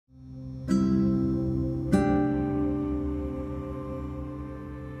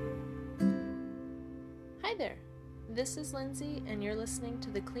Hi there, this is Lindsay and you're listening to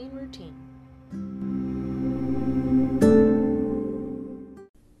The Clean Routine.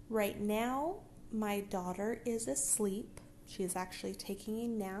 Right now, my daughter is asleep. She is actually taking a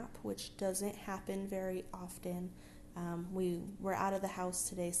nap, which doesn't happen very often. We were out of the house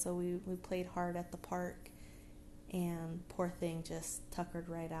today, so we played hard at the park, and poor thing just tuckered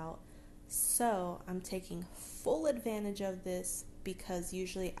right out. So I'm taking full advantage of this because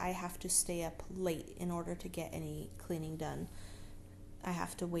usually I have to stay up late in order to get any cleaning done. I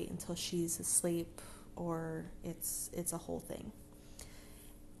have to wait until she's asleep or it's a whole thing.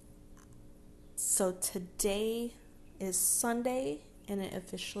 So today is Sunday and it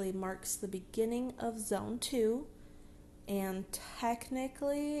officially marks the beginning of Zone 2. And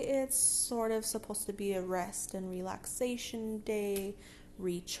technically it's sort of supposed to be a rest and relaxation day,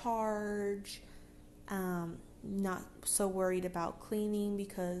 recharge. Not so worried about cleaning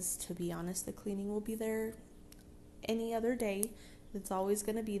because, to be honest, the cleaning will be there any other day. It's always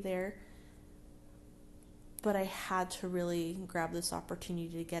going to be there. But I had to really grab this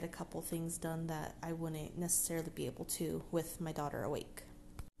opportunity to get a couple things done that I wouldn't necessarily be able to with my daughter awake.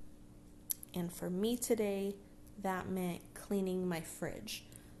 And for me today, that meant cleaning my fridge.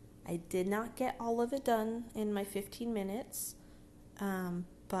 I did not get all of it done in my 15 minutes,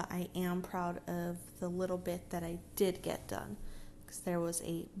 but I am proud of the little bit that I did get done, because there was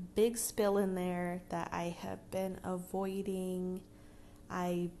a big spill in there that I have been avoiding.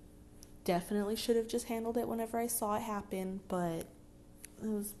 I definitely should have just handled it whenever I saw it happen, but it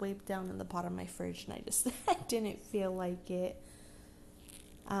was way down in the bottom of my fridge and I didn't feel like it.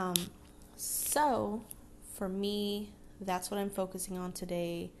 So for me, that's what I'm focusing on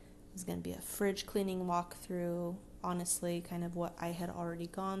today. It's going to be a fridge cleaning walkthrough. Honestly, kind of what I had already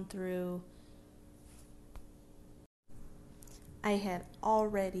gone through. I had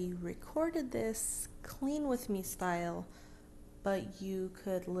already recorded this clean with me style, but you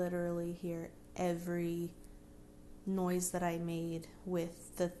could literally hear every noise that I made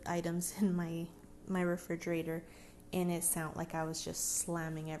with the items in my refrigerator, and it sounded like I was just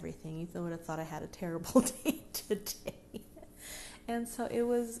slamming everything. You would have thought I had a terrible day today. And so it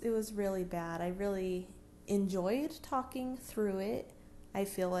was really bad. I really enjoyed talking through it. I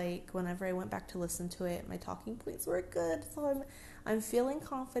feel like whenever I went back to listen to it, my talking points were good. So I'm feeling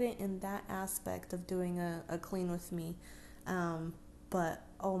confident in that aspect of doing a clean with me. But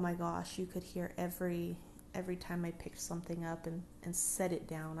oh my gosh, you could hear every time I picked something up and set it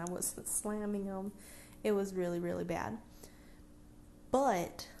down. I wasn't slamming them. It was really, really bad.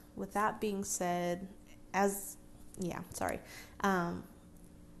 But with that being said, as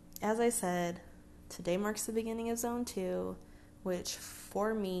I said, today marks the beginning of Zone 2, which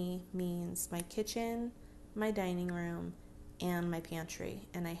for me means my kitchen, my dining room, and my pantry.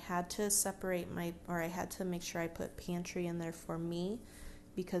 And I had to I had to make sure I put pantry in there for me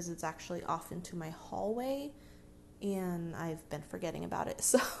because it's actually off into my hallway and I've been forgetting about it.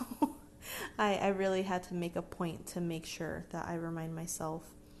 So I really had to make a point to make sure that I remind myself.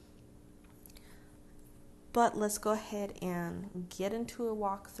 But let's go ahead and get into a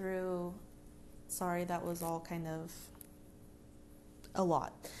walkthrough. Sorry, that was all kind of a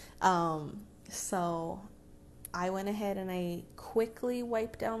lot. So I went ahead and I quickly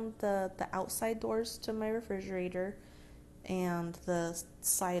wiped down the outside doors to my refrigerator and the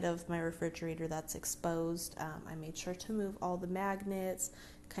side of my refrigerator that's exposed. I made sure to move all the magnets,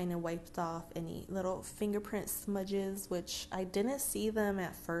 kind of wiped off any little fingerprint smudges, which I didn't see them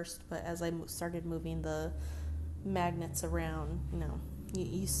at first, but as I started moving the magnets around,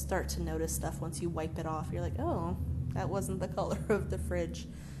 you start to notice stuff once you wipe it off. You're like, oh, that wasn't the color of the fridge.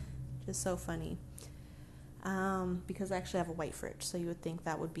 Just so funny. Because I actually have a white fridge, so you would think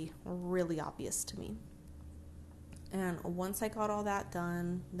that would be really obvious to me. And once I got all that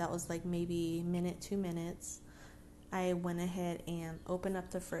done, that was like maybe minute, 2 minutes, I went ahead and opened up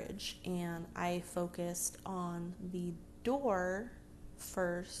the fridge and I focused on the door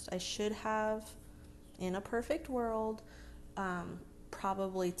first. I should have, in a perfect world,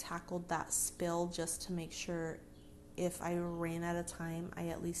 probably tackled that spill just to make sure if I ran out of time, I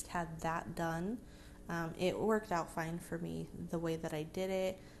at least had that done. It worked out fine for me the way that I did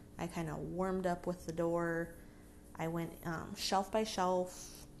it. I kind of warmed up with the door. I went shelf by shelf,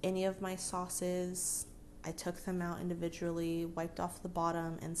 any of my sauces, I took them out individually, wiped off the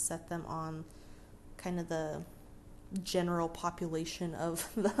bottom, and set them on kind of the general population of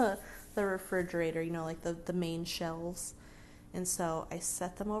the refrigerator, like the main shelves. And so I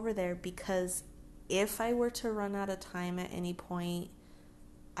set them over there because if I were to run out of time at any point,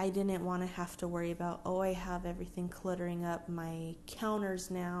 I didn't want to have to worry about, I have everything cluttering up my counters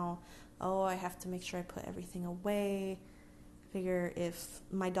now. oh, I have to make sure I put everything away. Figure if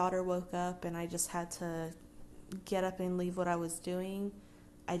my daughter woke up and I just had to get up and leave what I was doing,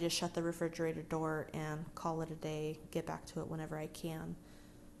 I just shut the refrigerator door and call it a day, get back to it whenever I can.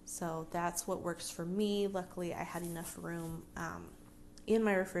 So that's what works for me. Luckily, I had enough room in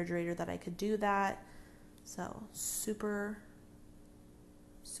my refrigerator that I could do that. So super,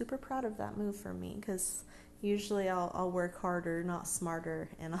 super proud of that move for me, because usually I'll work harder, not smarter,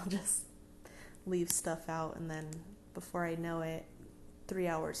 and I'll just leave stuff out, and then before I know it, 3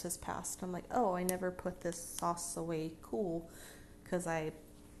 hours has passed. I'm like, oh, I never put this sauce away. Cool, because I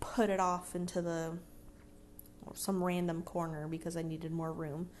put it off into some random corner because I needed more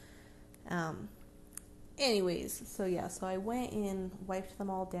room. Anyways, so I went in, wiped them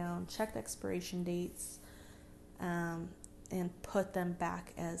all down, checked expiration dates, and put them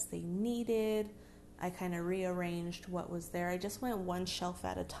back as they needed. I kind of rearranged what was there. I just went one shelf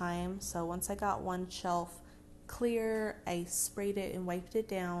at a time. So once I got one shelf clear, I sprayed it and wiped it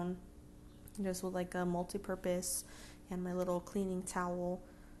down just with like a multi-purpose and my little cleaning towel.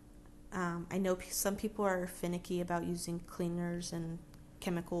 I know some people are finicky about using cleaners and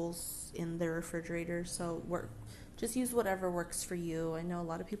chemicals in their refrigerator, so just use whatever works for you. I know a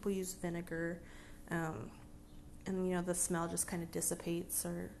lot of people use vinegar, and the smell just kind of dissipates,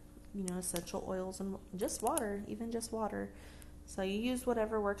 or essential oils and just water, even just water. So you use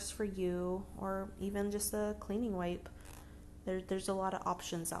whatever works for you, or even just a cleaning wipe. There's a lot of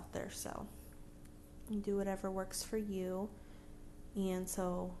options out there, so you do whatever works for you. And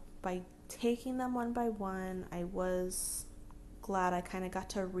so by taking them one by one, I was glad I kind of got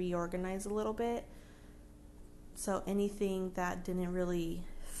to reorganize a little bit. So anything that didn't really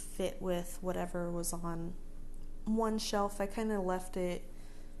fit with whatever was on one shelf, I kind of left it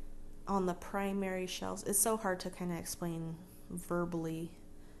on the primary shelves. It's so hard to kind of explain verbally,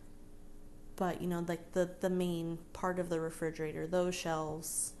 but like the main part of the refrigerator, those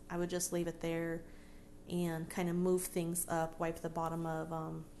shelves, I would just leave it there and kind of move things up, wipe the bottom of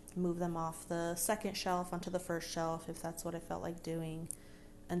them, move them off the second shelf onto the first shelf if that's what I felt like doing,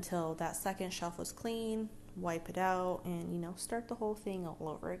 until that second shelf was clean, wipe it out, and start the whole thing all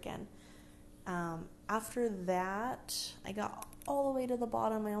over again. After that, I got all the way to the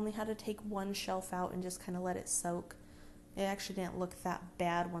bottom. I only had to take one shelf out and just kind of let it soak. It actually didn't look that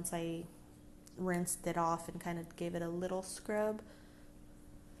bad once I rinsed it off and kind of gave it a little scrub.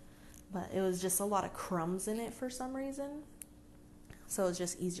 But it was just a lot of crumbs in it for some reason. So it was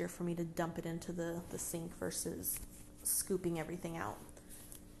just easier for me to dump it into the sink versus scooping everything out.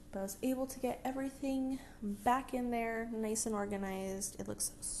 But I was able to get everything back in there, nice and organized. It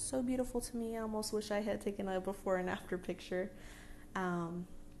looks so beautiful to me. I almost wish I had taken a before and after picture. And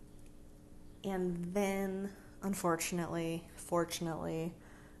then, fortunately,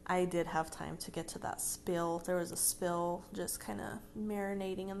 I did have time to get to that spill. There was a spill just kind of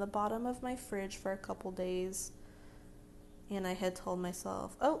marinating in the bottom of my fridge for a couple days. And I had told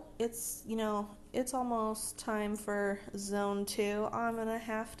myself, oh, it's almost time for zone 2. I'm going to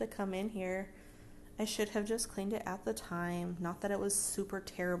have to come in here. I should have just cleaned it at the time. Not that it was super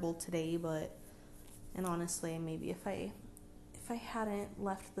terrible today, and honestly, maybe if I hadn't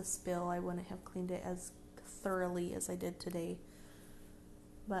left the spill, I wouldn't have cleaned it as thoroughly as I did today.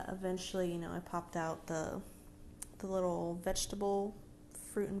 But eventually, I popped out the little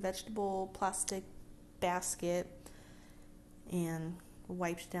fruit and vegetable plastic basket and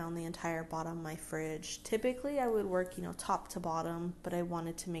wiped down the entire bottom of my fridge. Typically, I would work, top to bottom, but I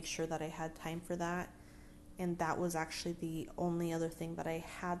wanted to make sure that I had time for that. And that was actually the only other thing that I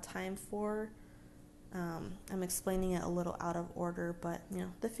had time for. I'm explaining it a little out of order, but,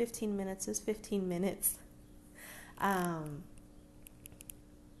 the 15 minutes is 15 minutes.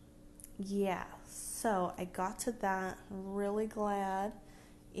 Yeah, so I got to that. Really glad.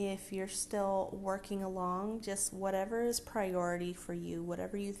 If you're still working along, just whatever is priority for you,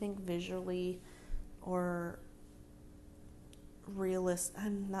 whatever you think visually or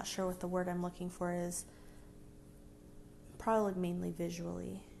I'm not sure what the word I'm looking for is, probably mainly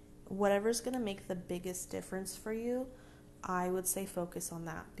visually. Whatever's going to make the biggest difference for you, I would say focus on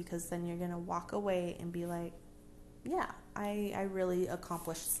that, because then you're going to walk away and be like, yeah, I really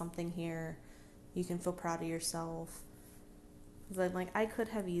accomplished something here. You can feel proud of yourself. But I could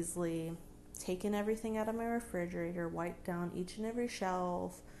have easily taken everything out of my refrigerator, wiped down each and every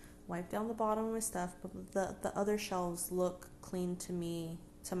shelf, wiped down the bottom of my stuff, but the other shelves look clean to me,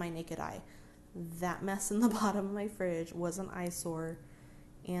 to my naked eye. That mess in the bottom of my fridge was an eyesore,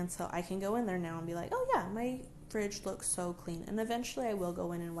 and so I can go in there now and be like, oh yeah, my fridge looks so clean. And eventually I will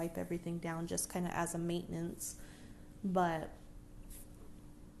go in and wipe everything down just kind of as a maintenance, but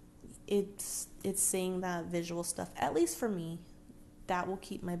it's seeing that visual stuff, at least for me, that will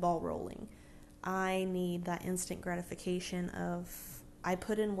keep my ball rolling. I need that instant gratification of I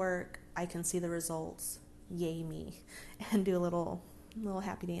put in work, I can see the results, yay me, and do a little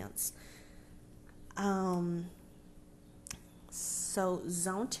happy dance. So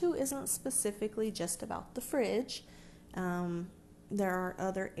zone 2 isn't specifically just about the fridge. There are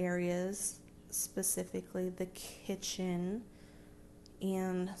other areas, specifically the kitchen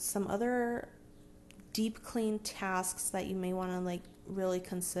and some other deep clean tasks that you may want to like really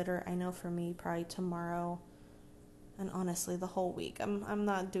consider. I know for me, probably tomorrow and honestly the whole week. I'm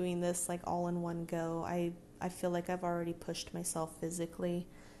not doing this like all in one go. I feel like I've already pushed myself physically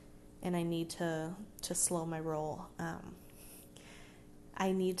and I need to slow my roll.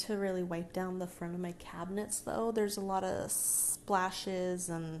 I need to really wipe down the front of my cabinets though. There's a lot of splashes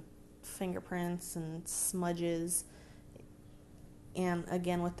and fingerprints and smudges. And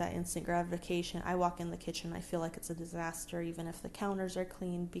again, with that instant gratification, I walk in the kitchen, I feel like it's a disaster, even if the counters are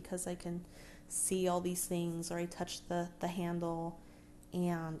clean, because I can see all these things, or I touch the handle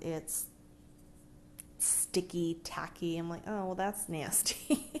and it's sticky, tacky. I'm like, oh, well, that's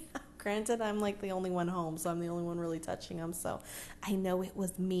nasty. Granted, I'm like the only one home, so I'm the only one really touching them, so I know it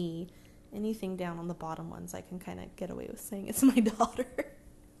was me. Anything down on the bottom ones, I can kind of get away with saying it's my daughter.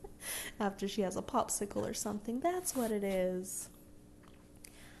 After she has a popsicle or something, that's what it is.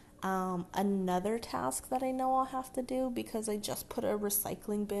 Another task that I know I'll have to do, because I just put a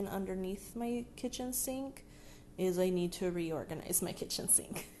recycling bin underneath my kitchen sink, is I need to reorganize my kitchen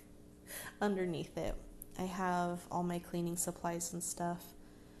sink. Underneath it, I have all my cleaning supplies and stuff.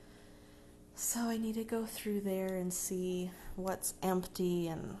 So I need to go through there and see what's empty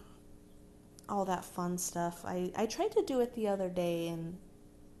and all that fun stuff. I tried to do it the other day, and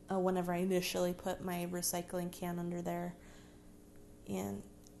whenever I initially put my recycling can under there, and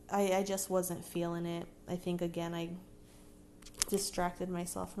I just wasn't feeling it. I think, again, I distracted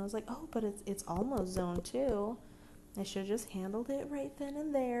myself, and I was like, oh, but it's almost zone 2. I should have just handled it right then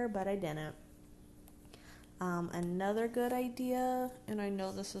and there, but I didn't. Another good idea, and I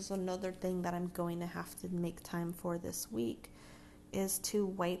know this is another thing that I'm going to have to make time for this week, is to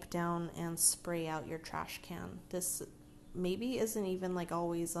wipe down and spray out your trash can. This maybe isn't even like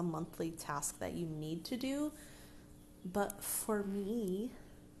always a monthly task that you need to do, but for me,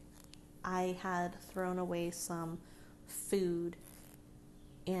 I had thrown away some food,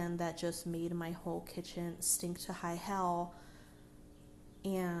 and that just made my whole kitchen stink to high hell.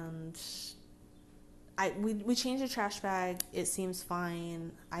 And we changed the trash bag. It seems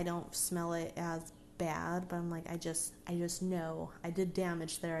fine. I don't smell it as bad, but I'm like, I just know I did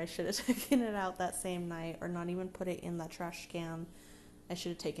damage there. I should have taken it out that same night, or not even put it in that trash can. I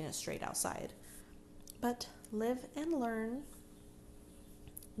should have taken it straight outside. But live and learn.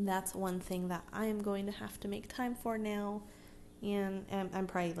 That's one thing that I'm going to have to make time for now, and I'm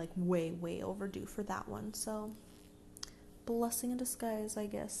probably like way overdue for that one. So blessing in disguise, I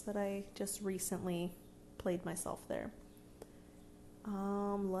guess, that I just recently played myself there.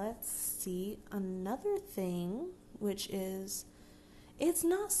 Let's see, another thing, which is, it's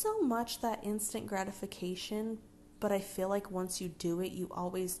not so much that instant gratification, but I feel like once you do it, you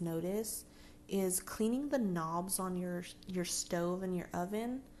always notice, is cleaning the knobs on your stove and your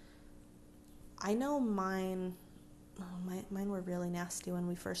oven. I know mine were really nasty when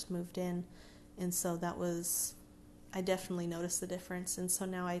we first moved in, and so I definitely noticed the difference, and so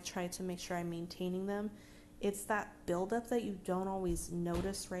now I try to make sure I'm maintaining them. It's that buildup that you don't always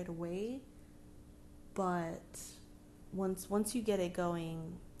notice right away, but once you get it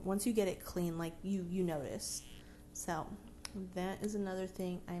going, once you get it clean, like you notice. So that is another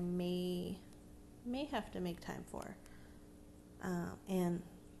thing I may have to make time for. And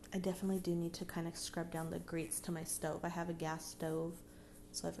I definitely do need to kind of scrub down the grates to my stove. I have a gas stove,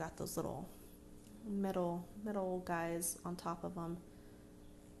 so I've got those little metal guys on top of them.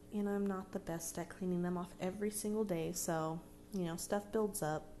 And I'm not the best at cleaning them off every single day, so, stuff builds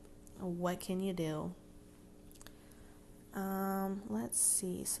up. What can you do? Let's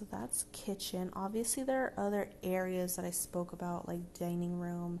see. So that's kitchen. Obviously, there are other areas that I spoke about, like dining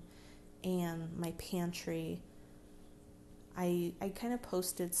room and my pantry. I kind of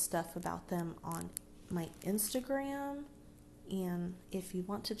posted stuff about them on my Instagram, and if you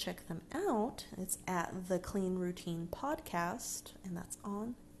want to check them out, it's at The Clean Routine Podcast, and that's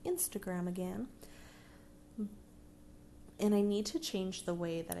on Instagram again. And I need to change the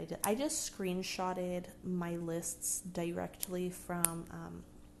way that I did. I just screenshotted my lists directly from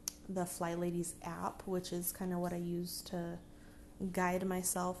the Fly Ladies app, which is kind of what I use to guide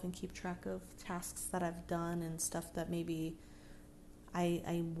myself and keep track of tasks that I've done and stuff that maybe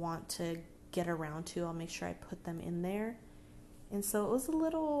I want to get around to. I'll make sure I put them in there. And so it was a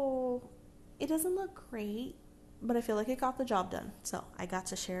little, it doesn't look great, but I feel like it got the job done. So I got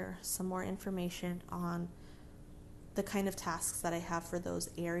to share some more information on the kind of tasks that I have for those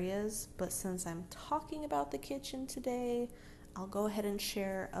areas. But since I'm talking about the kitchen today, I'll go ahead and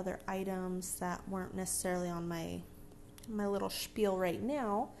share other items that weren't necessarily on my little spiel right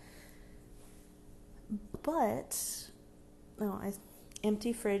now. But no, I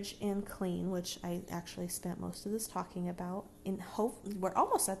empty fridge and clean, which I actually spent most of this talking about. In hope we're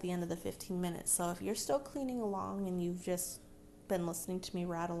almost at the end of the 15 minutes. So if you're still cleaning along and you've just been listening to me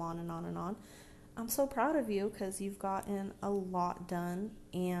rattle on and on and on, I'm so proud of you because you've gotten a lot done.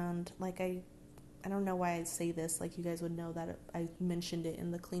 And like I don't know why I say this, like you guys would know that I mentioned it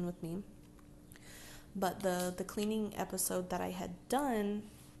in the Clean With Me. But the cleaning episode that I had done,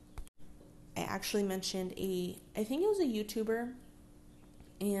 I actually mentioned I think it was a YouTuber,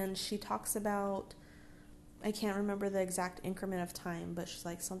 and she talks about, I can't remember the exact increment of time, but she's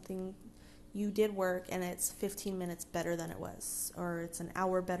like, something, you did work and it's 15 minutes better than it was, or it's an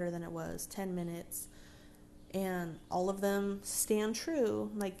hour better than it was, 10 minutes. And all of them stand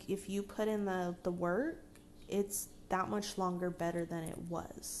true. Like if you put in the work, it's that much longer better than it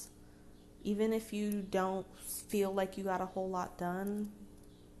was. Even if you don't feel like you got a whole lot done,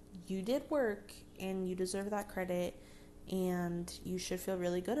 you did work and you deserve that credit, and you should feel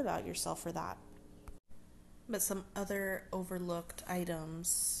really good about yourself for that. But some other overlooked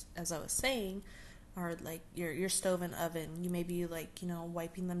items, as I was saying, are like your stove and oven. You may be like,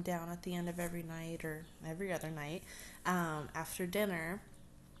 wiping them down at the end of every night or every other night after dinner.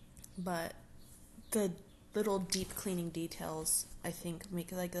 But the little deep cleaning details, I think,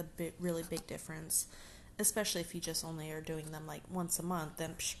 make like a really big difference. Especially if you just only are doing them like once a month,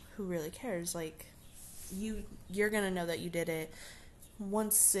 then who really cares? Like you're gonna know that you did it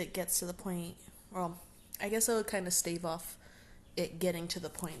once it gets to the point. Well, I guess I would kind of stave off it getting to the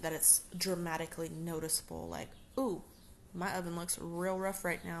point that it's dramatically noticeable. Like, ooh, my oven looks real rough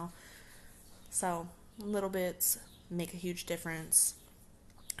right now. So little bits make a huge difference.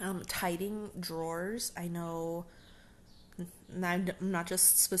 Tidying drawers. I know. I'm not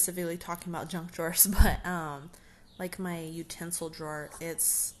just specifically talking about junk drawers, but like my utensil drawer,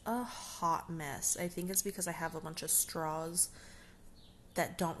 it's a hot mess. I think it's because I have a bunch of straws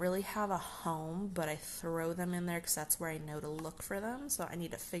that don't really have a home, but I throw them in there because that's where I know to look for them. So I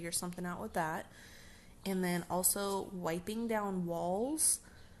need to figure something out with that. And then also wiping down walls.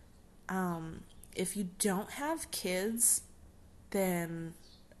 If you don't have kids, then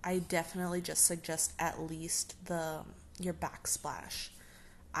I definitely just suggest at least your backsplash.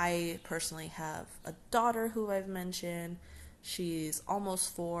 I personally have a daughter who I've mentioned. She's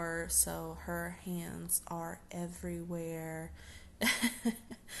almost 4, so her hands are everywhere.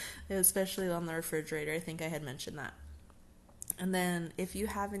 Especially on the refrigerator. I think I had mentioned that. And then if you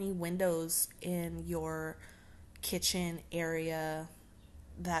have any windows in your kitchen area,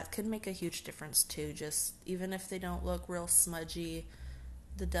 that could make a huge difference too. Just even if they don't look real smudgy,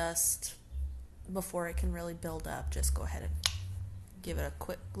 the dust, before it can really build up, just go ahead and give it a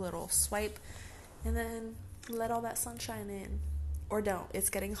quick little swipe and then let all that sunshine in. Or don't. It's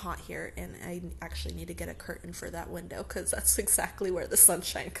getting hot here and I actually need to get a curtain for that window because that's exactly where the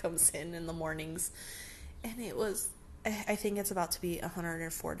sunshine comes in the mornings. And I think it's about to be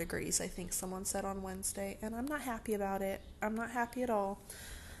 104 degrees, I think someone said on Wednesday, and I'm not happy about it. I'm not happy at all.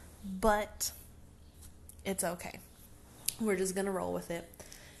 But it's okay. We're just gonna roll with it.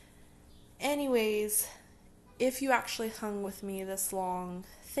 Anyways, if you actually hung with me this long,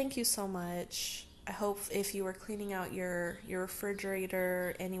 thank you so much. I hope if you were cleaning out your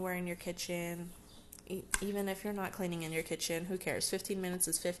refrigerator, anywhere in your kitchen, even if you're not cleaning in your kitchen, who cares? 15 minutes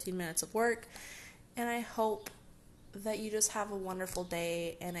is 15 minutes of work. And I hope that you just have a wonderful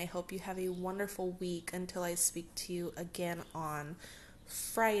day, and I hope you have a wonderful week until I speak to you again on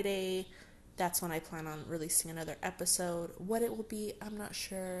Friday. That's when I plan on releasing another episode. What it will be, I'm not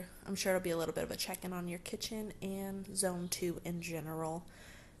sure. I'm sure it'll be a little bit of a check-in on your kitchen and Zone 2 in general.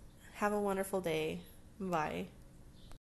 Have a wonderful day. Bye.